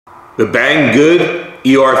The Banggood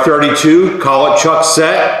ER32 Collet Chuck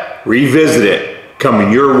set, revisited,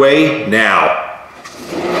 coming your way now.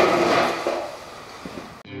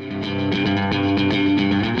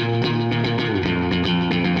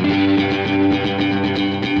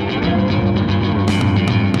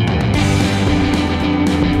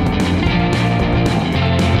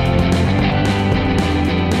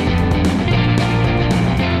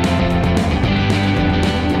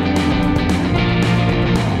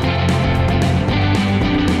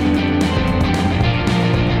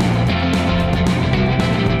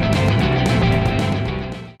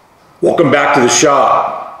 Welcome back to the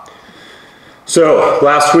shop. So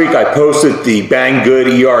last week I posted the Banggood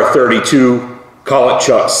ER32 Collet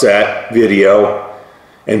Chuck set video,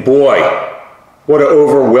 and boy, what an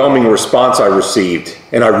overwhelming response I received,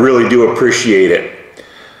 and I really do appreciate it.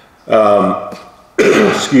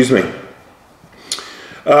 Excuse me.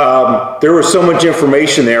 There was so much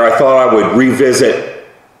information there, I thought I would revisit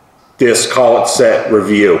this collet set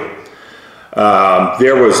review.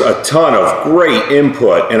 There was a ton of great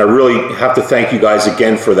input, and I really have to thank you guys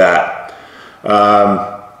again for that.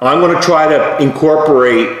 I'm going to try to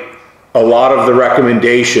incorporate a lot of the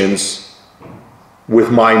recommendations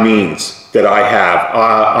with my means that I have.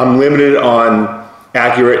 I'm limited on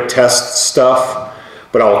accurate test stuff,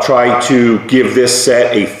 but I'll try to give this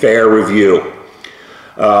set a fair review.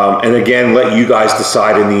 And again, let you guys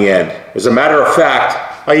decide in the end. As a matter of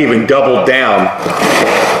fact, I even doubled down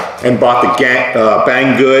and bought the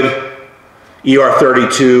Banggood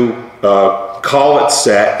ER32 collet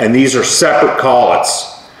set, and these are separate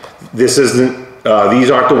collets. This isn't;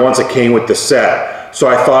 these aren't the ones that came with the set. So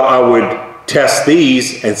I thought I would test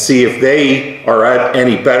these and see if they are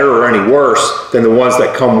any better or any worse than the ones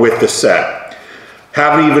that come with the set.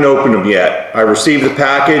 Haven't even opened them yet. I received the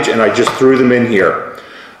package and I just threw them in here.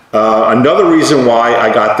 Another reason why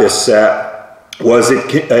I got this set was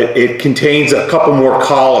it contains a couple more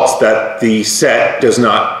collets that the set does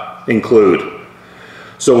not include.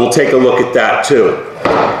 So we'll take a look at that too.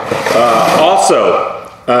 Also,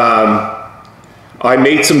 I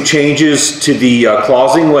made some changes to the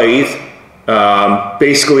closing lathe.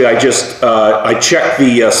 Basically, I checked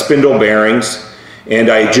the spindle bearings and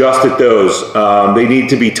I adjusted those. They need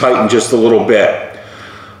to be tightened just a little bit.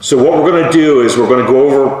 So what we're going to do is we're going to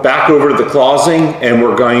go back over to the closing, and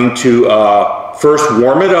we're going to first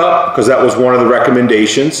warm it up, because that was one of the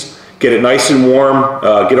recommendations. Get it nice and warm,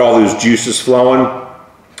 get all those juices flowing.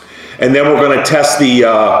 And then we're going to test the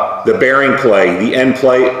bearing plate, the end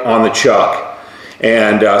plate on the chuck,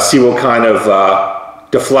 and see what kind of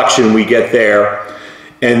deflection we get there.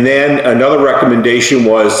 And then another recommendation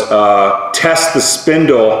was test the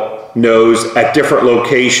spindle nose at different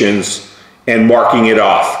locations and marking it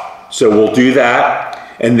off. So we'll do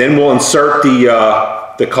that, and then we'll insert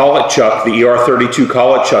the collet chuck, the ER32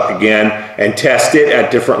 collet chuck again, and test it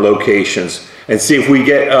at different locations and see if we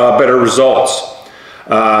get better results.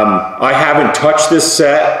 I haven't touched this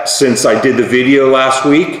set since I did the video last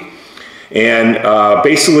week, and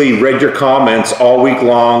basically read your comments all week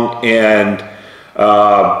long, and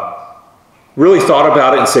really thought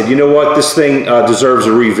about it and said, you know what, this thing deserves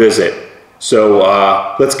a revisit. So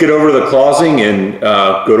let's get over to the closing and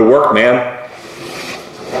go to work, man.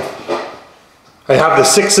 I have the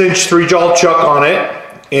 6-inch 3-jaw chuck on it,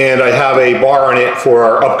 and I have a bar on it for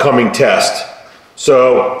our upcoming test.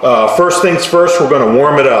 So first things first, we're going to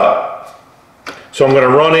warm it up. So I'm going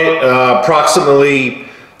to run it approximately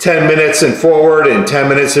 10 minutes in forward and 10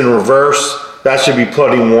 minutes in reverse. That should be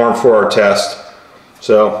plenty warm for our test.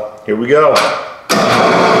 So here we go.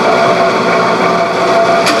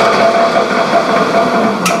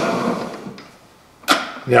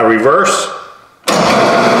 Now reverse.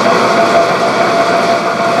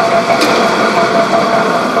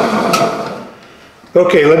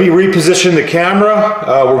 Okay, let me reposition the camera.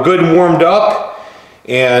 We're good and warmed up,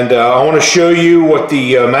 and I want to show you what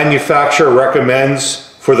the manufacturer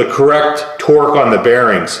recommends for the correct torque on the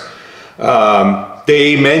bearings.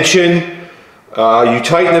 They mention you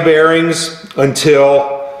tighten the bearings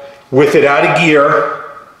until, with it out of gear,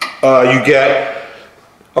 you get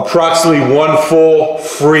approximately 1 full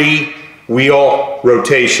free wheel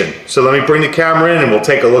rotation. So let me bring the camera in and we'll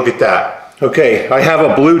take a look at that. Okay, I have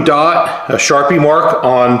a blue dot, a Sharpie mark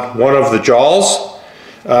on one of the jaws.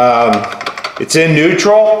 It's in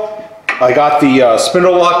neutral. I got the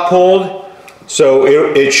spindle lock pulled, so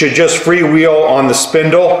it should just freewheel on the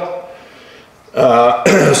spindle.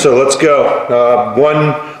 So let's go.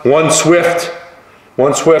 One swift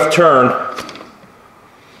turn.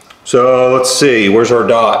 So let's see, where's our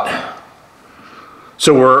dot?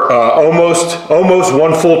 So we're almost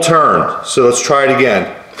one full turn. So let's try it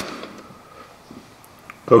again.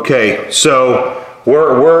 Okay, so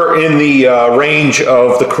we're in the range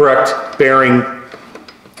of the correct bearing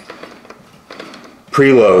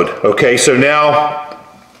preload. Okay, so now,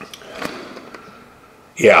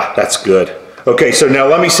 yeah, that's good. Okay, so now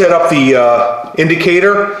let me set up the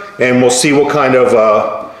indicator and we'll see what kind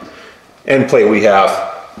of end plate we have.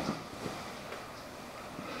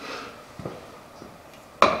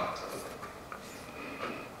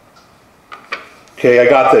 Okay, I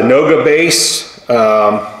got the Noga base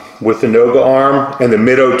with the Noga arm and the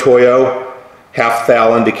Mido Toyo half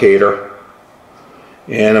thal indicator.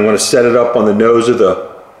 And I'm going to set it up on the nose of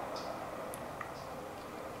the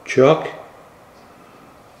chuck.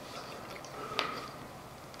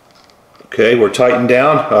 Okay, we're tightened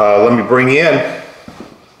down. Let me bring in.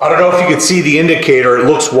 I don't know if you can see the indicator. It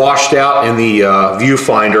looks washed out in the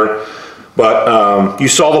viewfinder, but you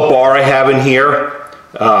saw the bar I have in here.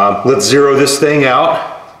 Let's zero this thing out.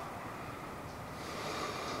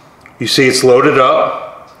 You see it's loaded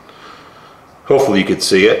up. Hopefully you can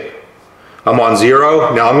see it. I'm on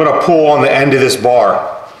 0. Now I'm going to pull on the end of this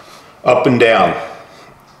bar, up and down.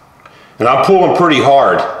 And I'm pulling pretty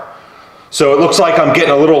hard. So it looks like I'm getting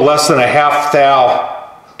a little less than a half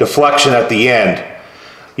thal deflection at the end.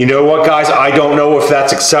 You know what, guys? I don't know if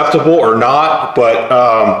that's acceptable or not, but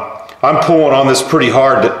I'm pulling on this pretty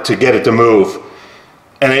hard to get it to move.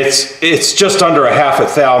 And it's just under a half a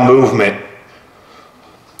thal movement.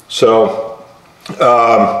 So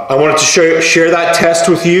I wanted to share that test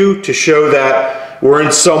with you to show that we're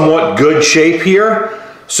in somewhat good shape here.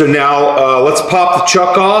 So now let's pop the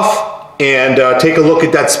chuck off and take a look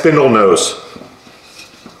at that spindle nose.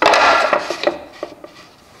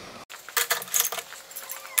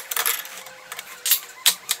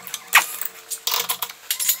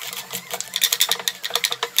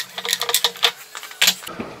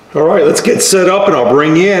 All right, let's get set up and I'll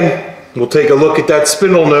bring you in. We'll take a look at that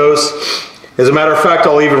spindle nose. As a matter of fact,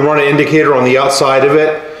 I'll even run an indicator on the outside of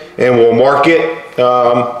it and we'll mark it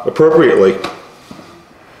appropriately.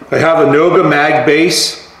 I have a Noga mag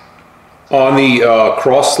base on the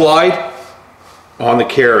cross slide on the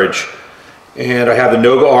carriage. And I have the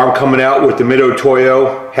Noga arm coming out with the Mido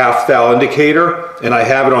Toyo half thal indicator. And I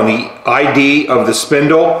have it on the ID of the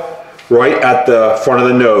spindle right at the front of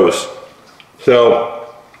the nose.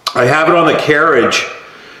 So I have it on the carriage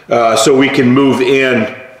so we can move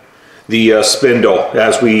in the spindle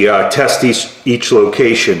as we test each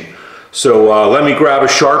location. So let me grab a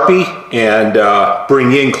Sharpie and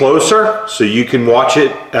bring you in closer so you can watch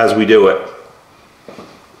it as we do it.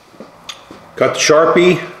 Got the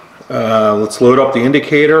Sharpie. Let's load up the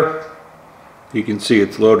indicator. You can see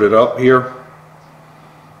it's loaded up here.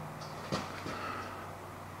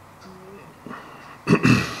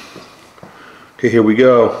 Okay, here we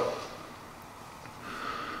go.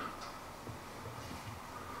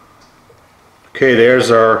 Okay, there's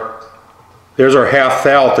our half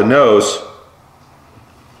thal at the nose.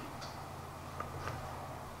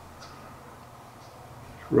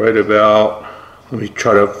 Right about, let me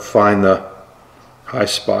try to find the high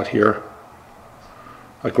spot here.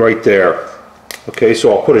 Like right there. Okay,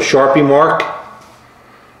 so I'll put a Sharpie mark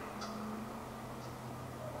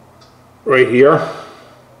right here.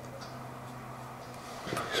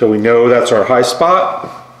 So we know that's our high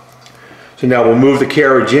spot. So now we'll move the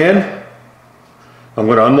carriage in. I'm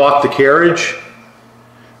going to unlock the carriage.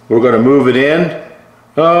 We're going to move it in.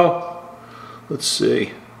 Oh, let's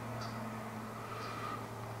see.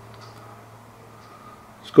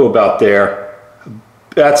 Let's go about there.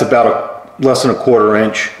 That's about less than a quarter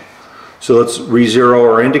inch. So let's re-zero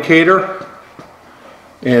our indicator.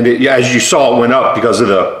 And as you saw, it went up because of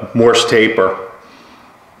the Morse taper.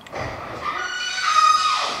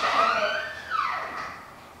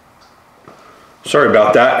 Sorry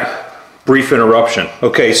about that. Brief interruption.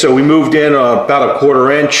 Okay, so we moved in about a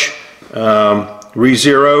quarter inch,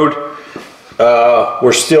 re-zeroed.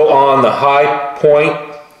 We're still on the high point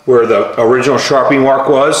where the original Sharpie mark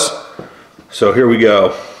was. So here we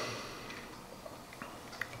go.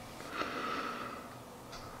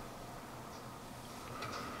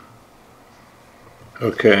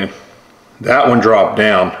 Okay, that one dropped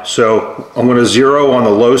down. So I'm going to zero on the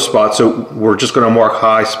low spot, so we're just going to mark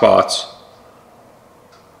high spots.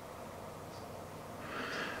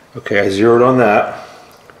 Okay, I zeroed on that.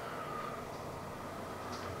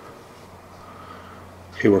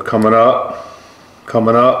 Okay, we're coming up,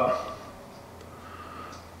 coming up.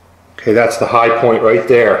 Okay, that's the high point right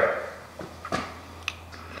there.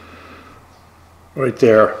 Right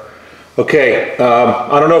there. Okay,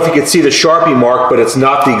 I don't know if you can see the Sharpie mark, but it's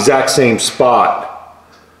not the exact same spot.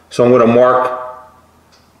 So I'm going to mark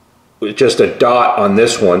with just a dot on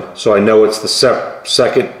this one, so I know it's the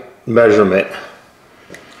second measurement.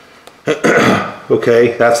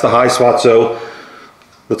 Okay, that's the high spot, so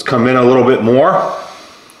let's come in a little bit more.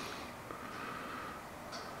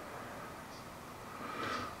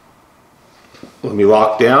 Let me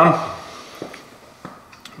lock down.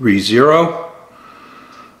 Re-zero.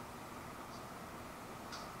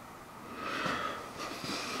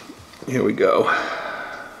 Here we go.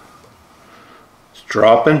 It's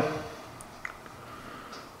dropping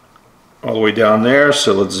all the way down there,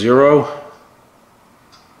 so let's zero.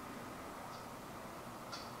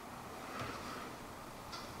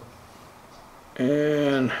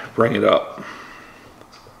 And bring it up.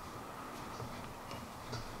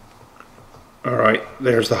 All right,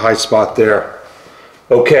 there's the high spot there.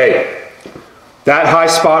 Okay, that high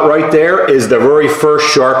spot right there is the very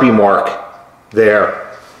first Sharpie mark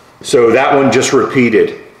there. So that one just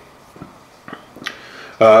repeated.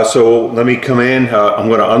 So let me come in. I'm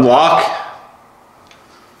going to unlock.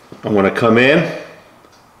 I'm going to come in.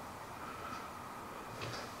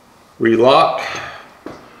 Relock.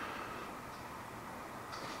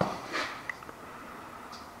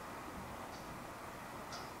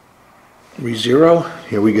 Re-zero.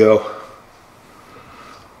 Here we go.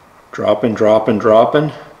 Dropping, dropping,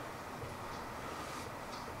 dropping.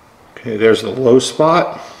 Okay, there's the low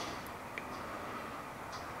spot.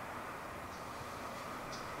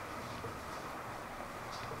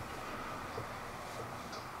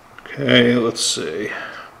 Okay, let's see.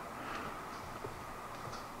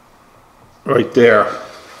 Right there.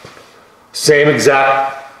 Same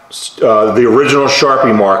exact, the original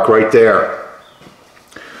Sharpie mark right there.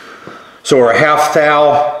 So our half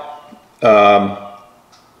thou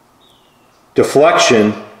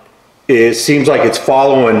deflection seems like it's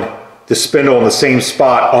following the spindle in the same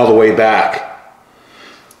spot all the way back.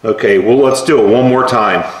 Okay, well, let's do it one more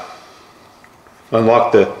time.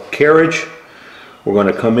 Unlock the carriage. We're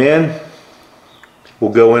going to come in.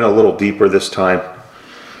 We'll go in a little deeper this time.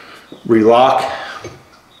 Relock.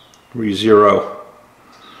 Re-zero.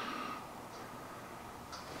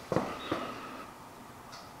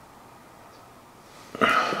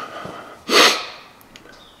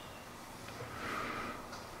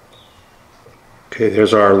 Okay,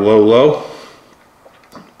 there's our low, low.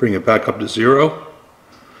 Bring it back up to zero.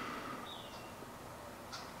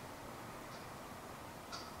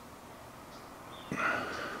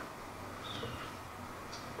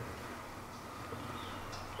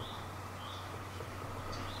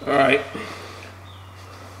 All right.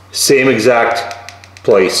 Same exact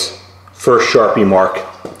place. First Sharpie mark.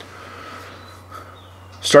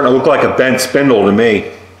 Starting to look like a bent spindle to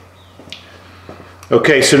me.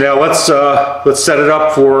 Okay, so now let's set it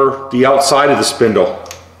up for the outside of the spindle.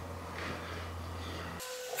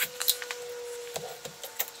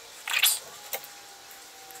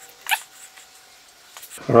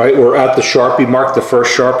 All right, we're at the Sharpie mark, the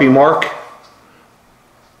first Sharpie mark.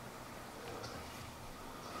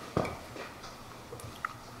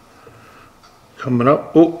 Coming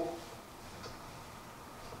up. Oh.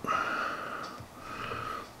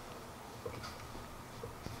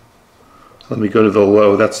 Let me go to the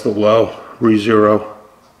low. That's the low. Re-zero.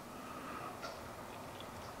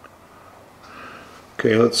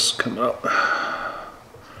 Okay, let's come up.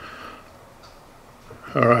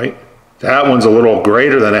 All right. That one's a little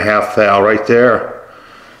greater than a half thou right there.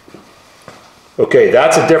 Okay,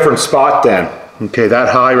 that's a different spot then. Okay, that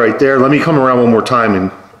high right there. Let me come around one more time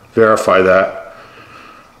and verify that.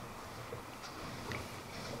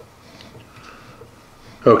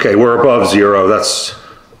 Okay, we're above zero. That's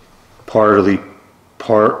part of the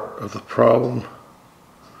problem.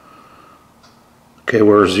 Okay,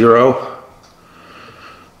 we're zero.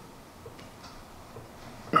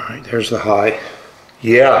 All right, there's the high.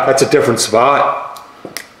 Yeah, that's a different spot.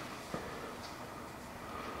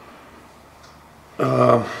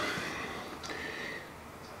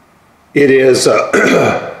 It is,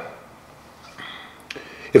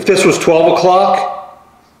 if this was 12 o'clock,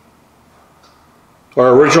 our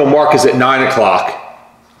original mark is at 9 o'clock.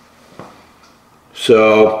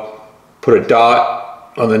 So put a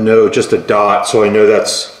dot on the node, just a dot, so I know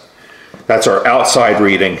that's our outside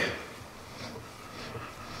reading.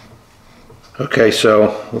 Okay,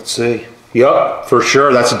 so let's see. Yup, for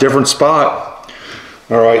sure, that's a different spot.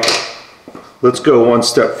 All right, let's go one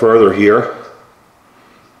step further here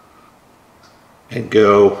and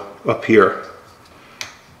go up here.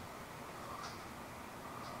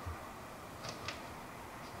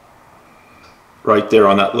 Right there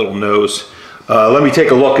on that little nose. Let me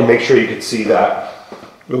take a look and make sure you can see that.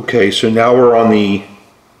 Okay, so now we're on the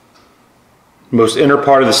most inner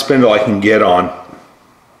part of the spindle I can get on.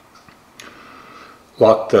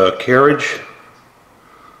 lock the carriage,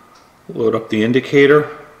 load up the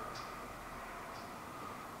indicator.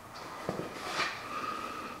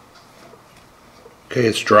 Okay,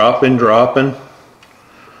 it's dropping.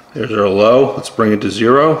 There's our low. Let's bring it to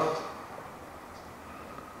 0.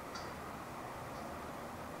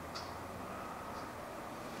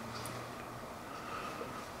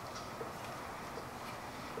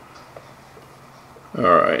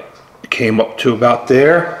 Alright, it came up to about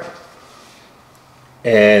there.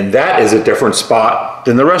 And that is a different spot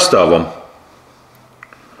than the rest of them.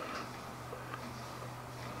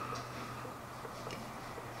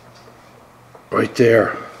 Right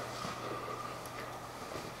there.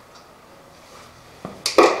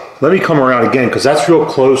 Let me come around again because that's real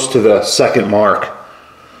close to the second mark.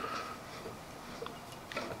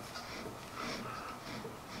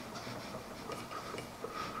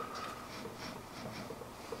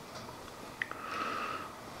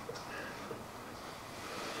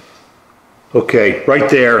 Okay, right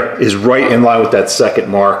there is right in line with that second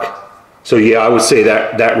mark. So yeah, I would say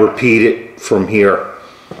that repeated from here.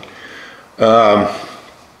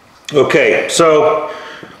 Okay, so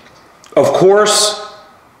of course,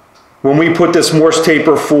 when we put this Morse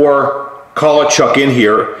taper 4 collet chuck in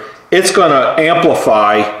here, it's going to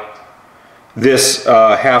amplify this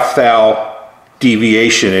half thou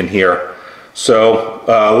deviation in here. So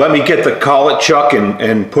let me get the collet chuck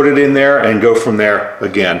and put it in there and go from there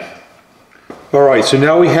again. All right, so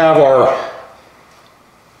now we have our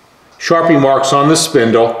Sharpie marks on the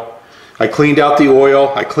spindle. I cleaned out the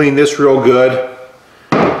oil, I cleaned this real good,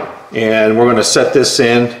 and we're going to set this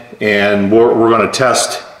in and we're going to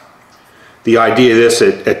test the idea of this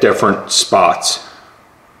at different spots.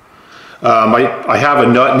 I have a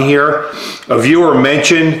nut in here. A viewer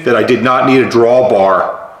mentioned that I did not need a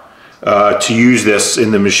drawbar to use this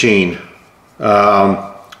in the machine.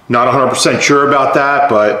 Not 100% sure about that,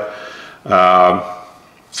 but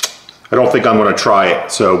I don't think I'm going to try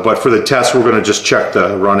it. So, but for the test, we're going to just check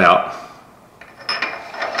the run out.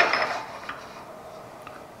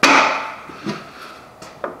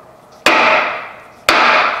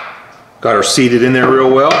 Got her seated in there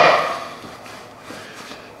real well.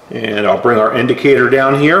 And I'll bring our indicator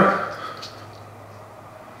down here.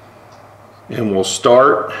 And we'll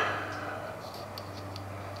start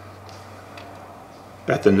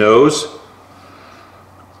at the nose.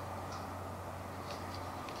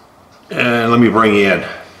 And let me bring you in.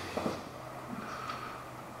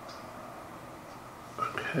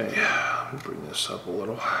 Okay, let me bring this up a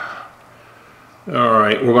little. All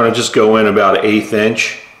right, we're going to just go in about 1/8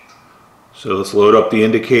 inch. So let's load up the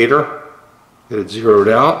indicator, get it zeroed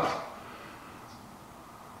out.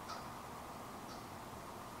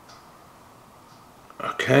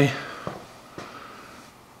 Okay.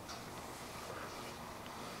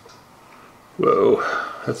 Whoa,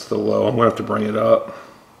 that's the low. I'm going to have to bring it up.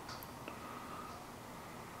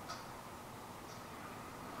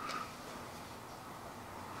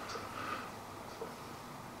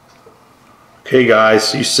 Okay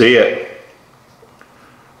guys, you see it.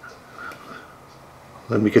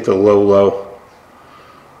 Let me get the low.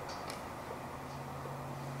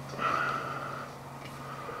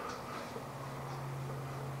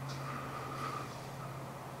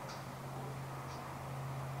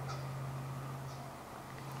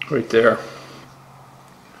 Right there.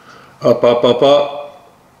 Up.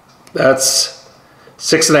 That's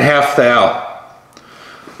 6.5 thou.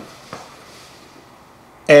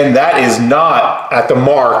 And that is not at the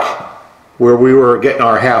mark where we were getting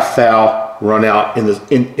our half thou run out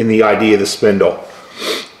in the idea of the spindle.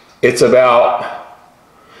 It's about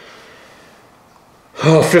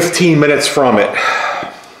 15 minutes from it.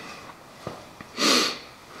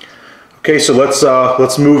 Okay, so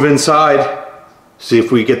let's move inside, see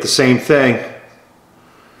if we get the same thing.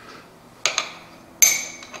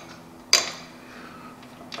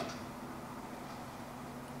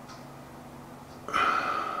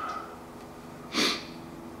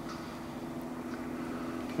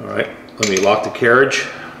 All right, let me lock the carriage.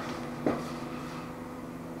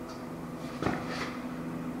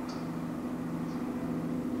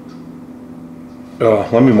 Oh,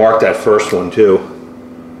 let me mark that first one too.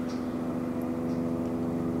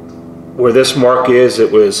 Where this mark is,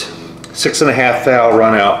 it was 6.5 thou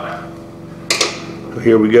run out. So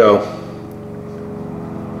here we go.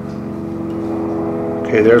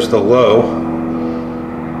 Okay, there's the low.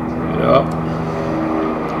 Bring it up.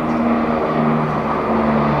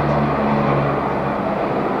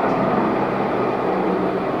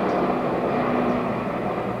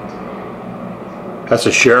 That's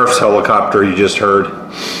a sheriff's helicopter you just heard.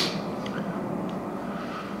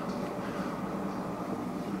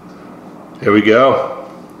 There we go.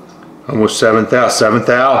 Almost 7th out. 7th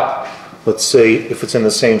out. Let's see if it's in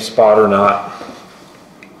the same spot or not.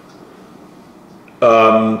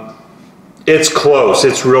 It's close.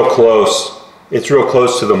 It's real close. It's real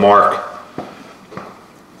close to the mark.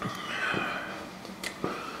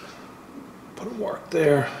 Put a mark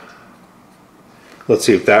there. Let's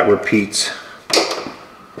see if that repeats.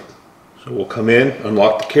 So we'll come in,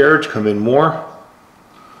 unlock the carriage, come in more.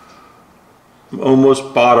 I'm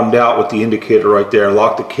almost bottomed out with the indicator right there.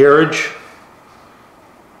 Lock the carriage.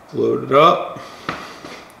 Load it up.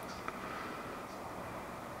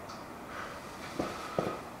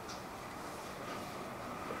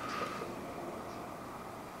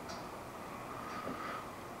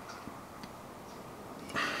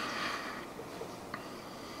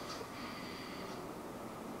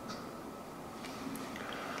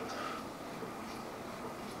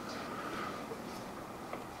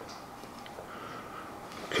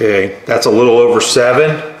 Okay, that's a little over 7,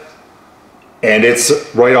 and it's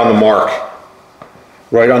right on the mark.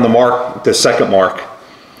 Right on the mark, the second mark.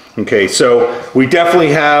 Okay, so we definitely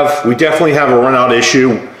have a run out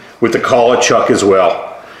issue with the collet chuck as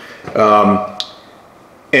well.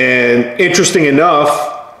 And interesting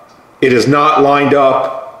enough, it is not lined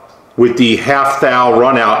up with the half thou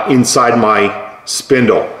run out inside my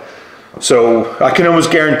spindle. So I can almost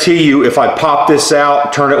guarantee you if I pop this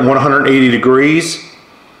out, turn it 180 degrees,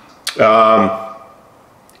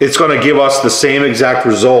 it's going to give us the same exact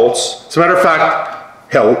results. As a matter of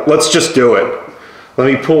fact, hell, let's just do it.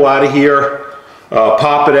 Let me pull out of here,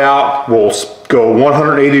 pop it out. We'll go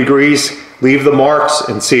 180 degrees, leave the marks,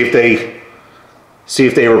 and see if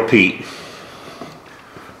they repeat.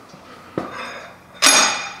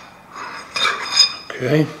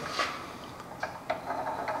 Okay.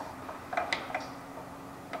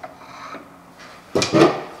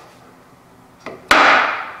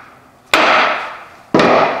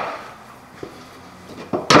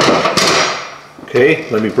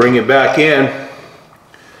 Okay, let me bring it back in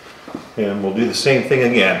and we'll do the same thing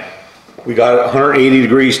again. We got it 180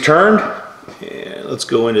 degrees turned, and let's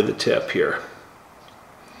go into the tip here.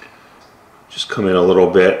 Just come in a little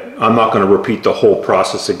bit. I'm not going to repeat the whole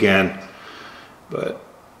process again, but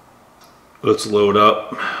let's load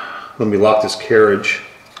up. Let me lock this carriage.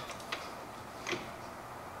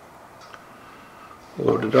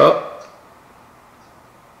 Load it up.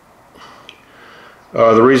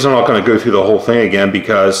 The reason I'm not going to go through the whole thing again,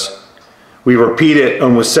 because we repeat it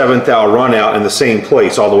on the 7th thou run out in the same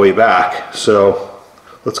place all the way back. So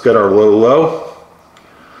let's get our low.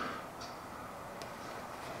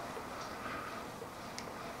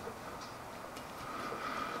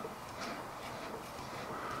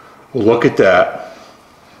 Well, look at that.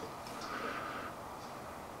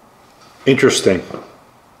 Interesting.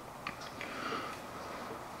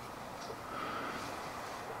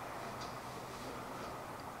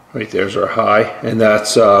 Right there's our high, and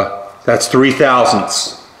that's 3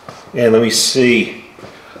 thousandths. And let me see.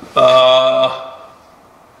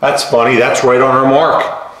 That's funny. That's right on our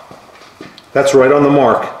mark. That's right on the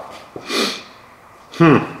mark.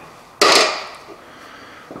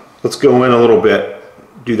 Let's go in a little bit.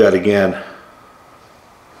 Do that again.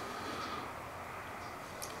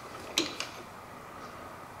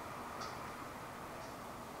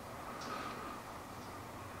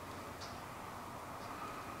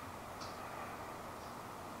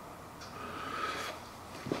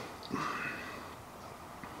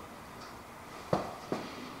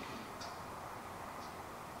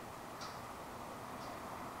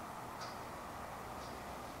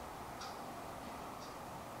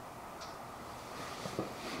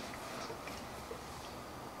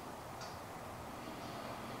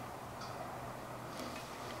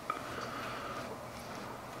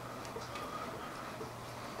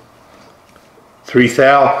 Three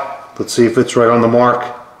thou. Let's see if it's right on the mark.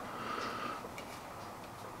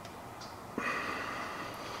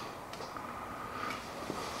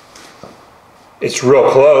 It's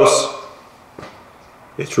real close.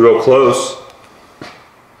 It's real close.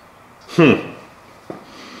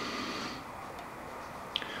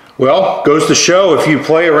 Well, goes to show if you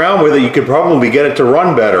play around with it, you could probably get it to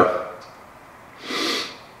run better.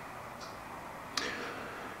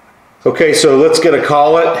 Okay, so let's get a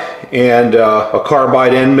collet and a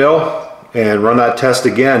carbide end mill and run that test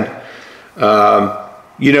again.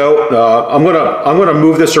 You know, I'm gonna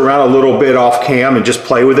move this around a little bit off cam and just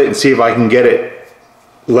play with it and see if I can get it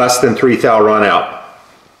less than 3 thou run out.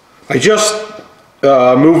 I just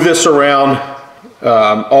moved this around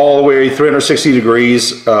all the way 360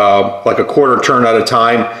 degrees, like a quarter turn at a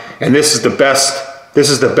time, and this is the best. This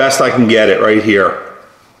is the best I can get it right here.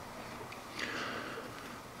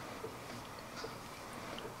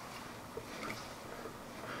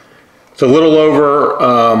 It's a little over,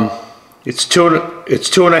 it's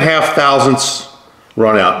 2.5 thousandths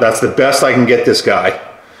run out. That's the best I can get this guy.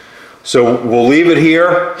 So we'll leave it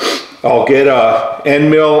here. I'll get a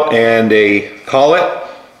end mill and a collet,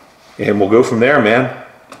 and we'll go from there, man.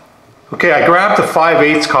 Okay, I grabbed the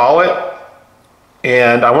 5/8 collet,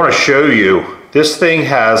 and I want to show you. This thing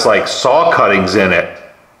has like saw cuttings in it.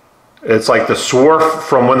 It's like the swarf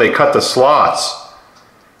from when they cut the slots.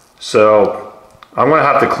 So I'm going to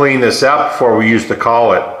have to clean this out before we use the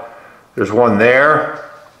collet. There's one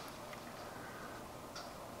there.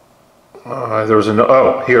 There's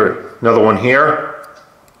oh, here, another one here.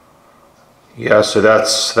 Yeah, so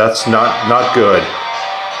that's not good.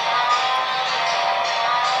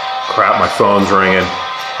 Crap, my phone's ringing.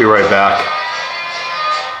 Be right back.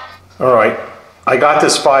 All right, I got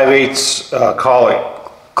this 5/8 collet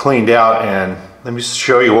cleaned out, and let me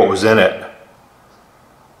show you what was in it.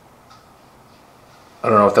 I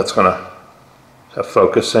don't know if that's gonna have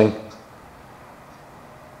focusing.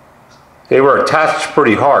 They were attached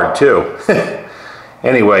pretty hard too.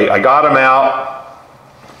 Anyway, I got them out.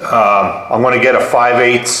 I'm going to get a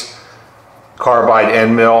 5/8 carbide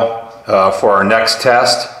end mill for our next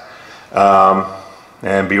test,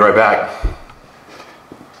 and be right back.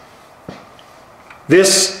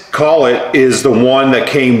 This collet is the one that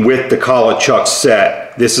came with the collet chuck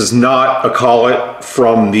set. This is not a collet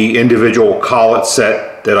from the individual collet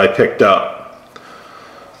set that I picked up.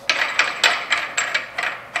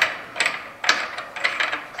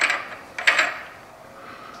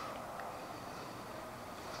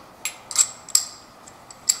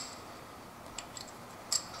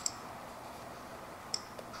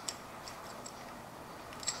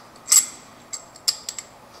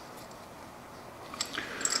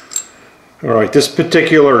 All right, this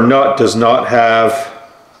particular nut does not have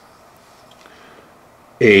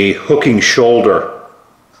a hooking shoulder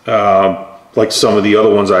like some of the other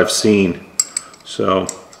ones I've seen. So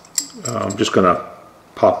I'm just gonna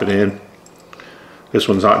pop it in. This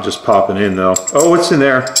one's not just popping in though. Oh, it's in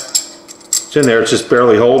there. It's in there, it's just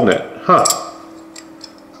barely holding it. Huh.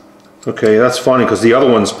 Okay, that's funny because the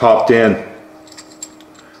other one's popped in.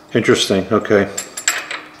 Interesting, okay.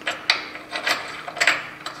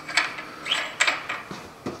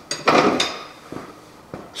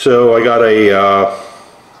 So I got a,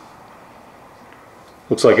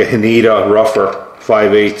 looks like a Haneda rougher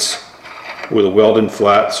 5/8 with a Weldon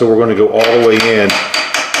flat. So we're going to go all the way in.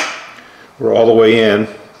 We're all the way in.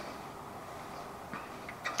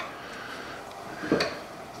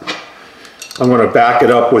 I'm going to back it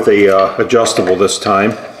up with a adjustable this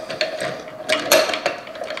time.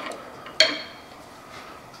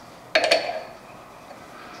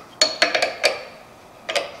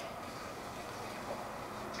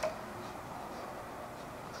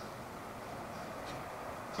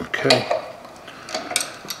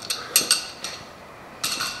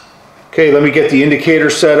 Okay, let me get the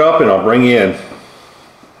indicator set up and I'll bring you in.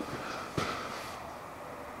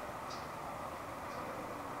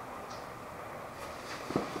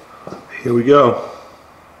 Here we go.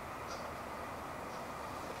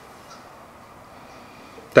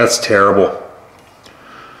 That's terrible.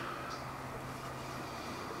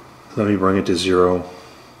 Let me bring it to 0.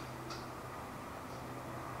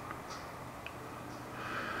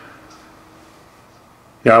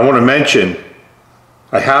 Now I want to mention,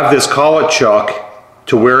 I have this collet chuck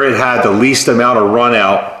to where it had the least amount of run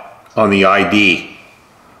out on the ID.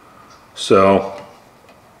 So,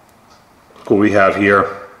 look what we have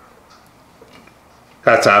here.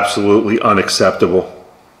 That's absolutely unacceptable.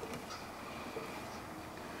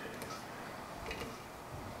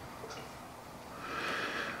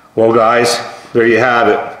 Well guys, there you have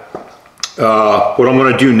it. What I'm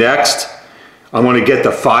going to do next, I'm going to get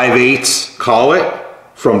the 5/8 collet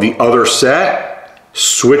from the other set,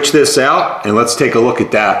 switch this out, and let's take a look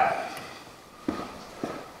at that.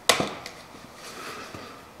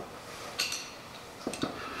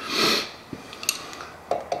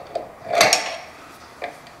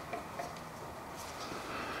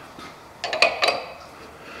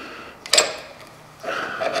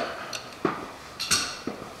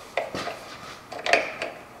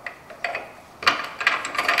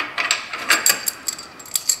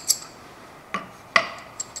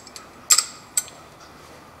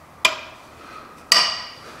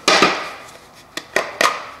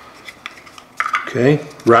 Okay,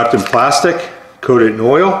 wrapped in plastic, coated in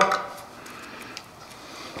oil.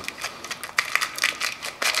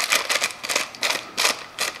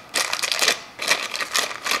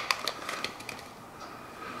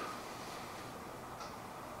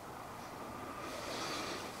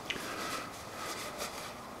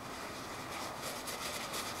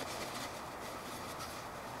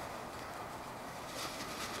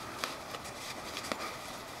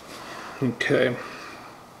 Okay.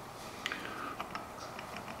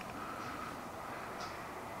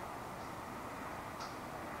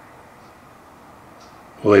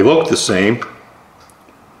 Well, they look the same.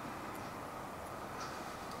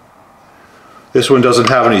 This one doesn't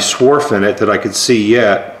have any swarf in it that I could see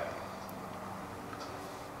yet.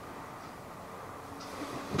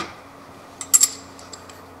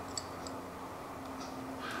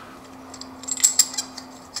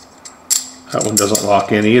 That one doesn't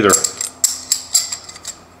lock in either.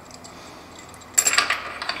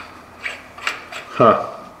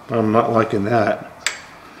 Huh, I'm not liking that.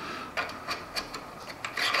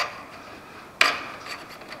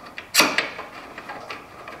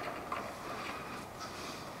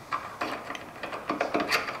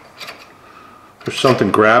 There's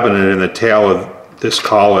something grabbing it in the tail of this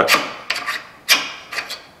collet.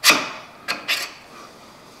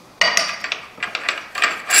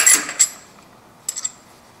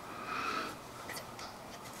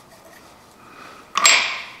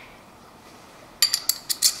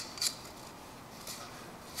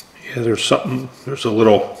 Yeah, there's something, there's a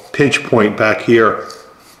little pinch point back here.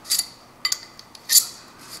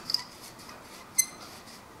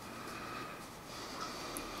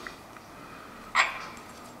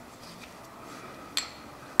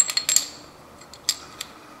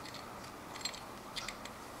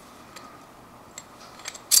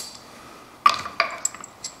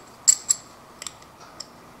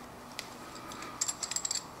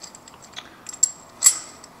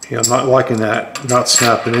 Yeah, I'm not liking that, not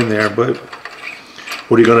snapping in there, but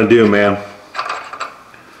what are you gonna do, man?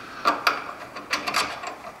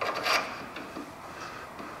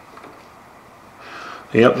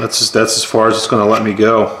 Yep, that's as far as it's gonna let me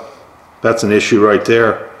go. That's an issue right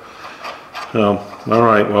there. So, all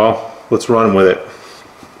right, well, let's run with it.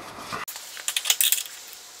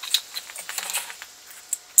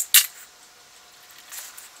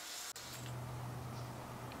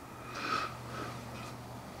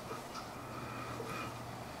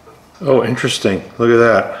 Oh, interesting. Look at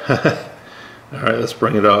that. All right, let's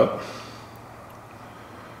bring it up.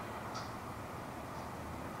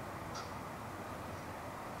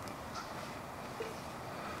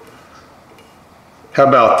 How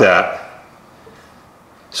about that?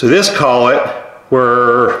 So this collet,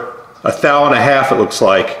 we're 1.5 thou, it looks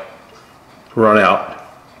like, run out.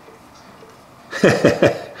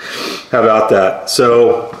 How about that?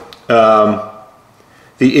 So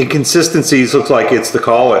the inconsistencies look like it's the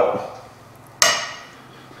collet.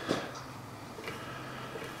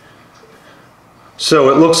 So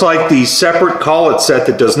it looks like the separate collet set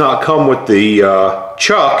that does not come with the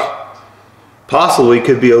chuck possibly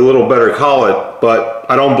could be a little better collet, but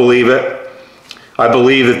I don't believe it. I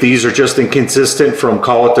believe that these are just inconsistent from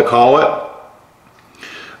collet to collet.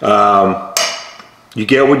 You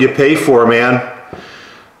get what you pay for, man.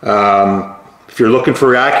 If you're looking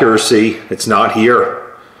for accuracy, it's not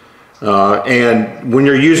here. And when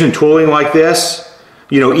you're using tooling like this,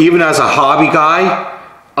 you know, even as a hobby guy,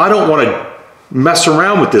 I don't want to mess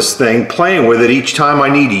around with this thing, playing with it each time I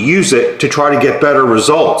need to use it to try to get better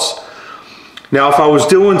results. Now, if I was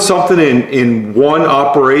doing something in one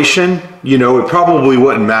operation, you know, it probably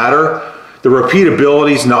wouldn't matter. The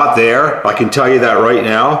repeatability is not there. I can tell you that right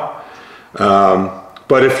now.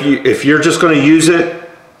 But if you're just going to use it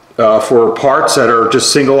for parts that are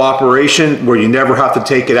just single operation, where you never have to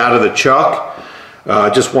take it out of the chuck,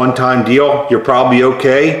 just one-time deal, you're probably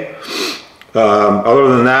okay.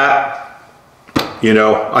 Other than that, you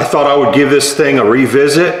know, I thought I would give this thing a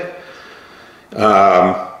revisit.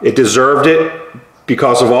 It deserved it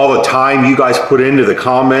because of all the time you guys put into the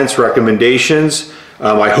comments, recommendations.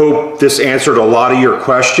 I hope this answered a lot of your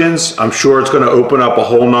questions. I'm sure it's going to open up a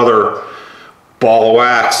whole nother ball of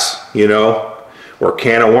wax, you know, or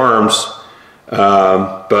can of worms.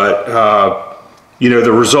 You know,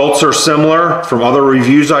 the results are similar from other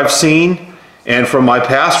reviews I've seen and from my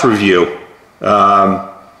past review.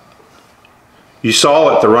 You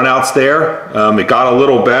saw it, the runouts there. It got a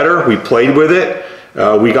little better. We played with it.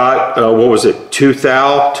 We got, what was it, 2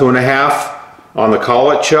 thou, 2.5 on the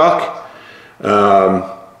collet chuck.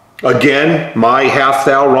 Again, my 1/2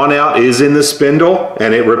 thou runout is in the spindle,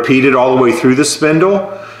 and it repeated all the way through the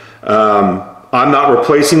spindle. I'm not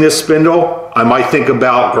replacing this spindle. I might think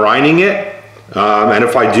about grinding it, and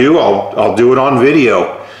if I do, I'll do it on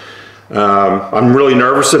video. I'm really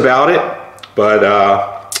nervous about it, but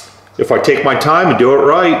if I take my time and do it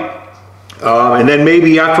right, and then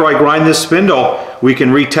maybe after I grind this spindle, we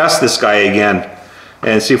can retest this guy again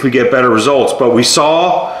and see if we get better results. But we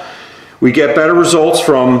saw we get better results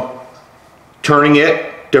from turning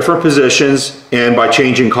it different positions and by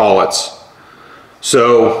changing collets.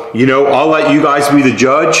 So, you know, I'll let you guys be the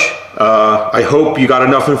judge. I hope you got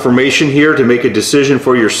enough information here to make a decision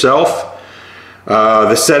for yourself.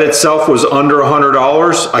 The set itself was under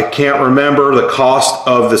 $100. I can't remember the cost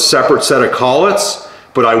of the separate set of collets,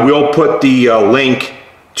 but I will put the link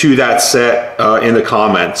to that set in the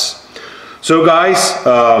comments. So guys,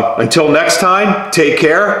 until next time, take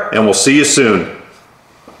care and we'll see you soon.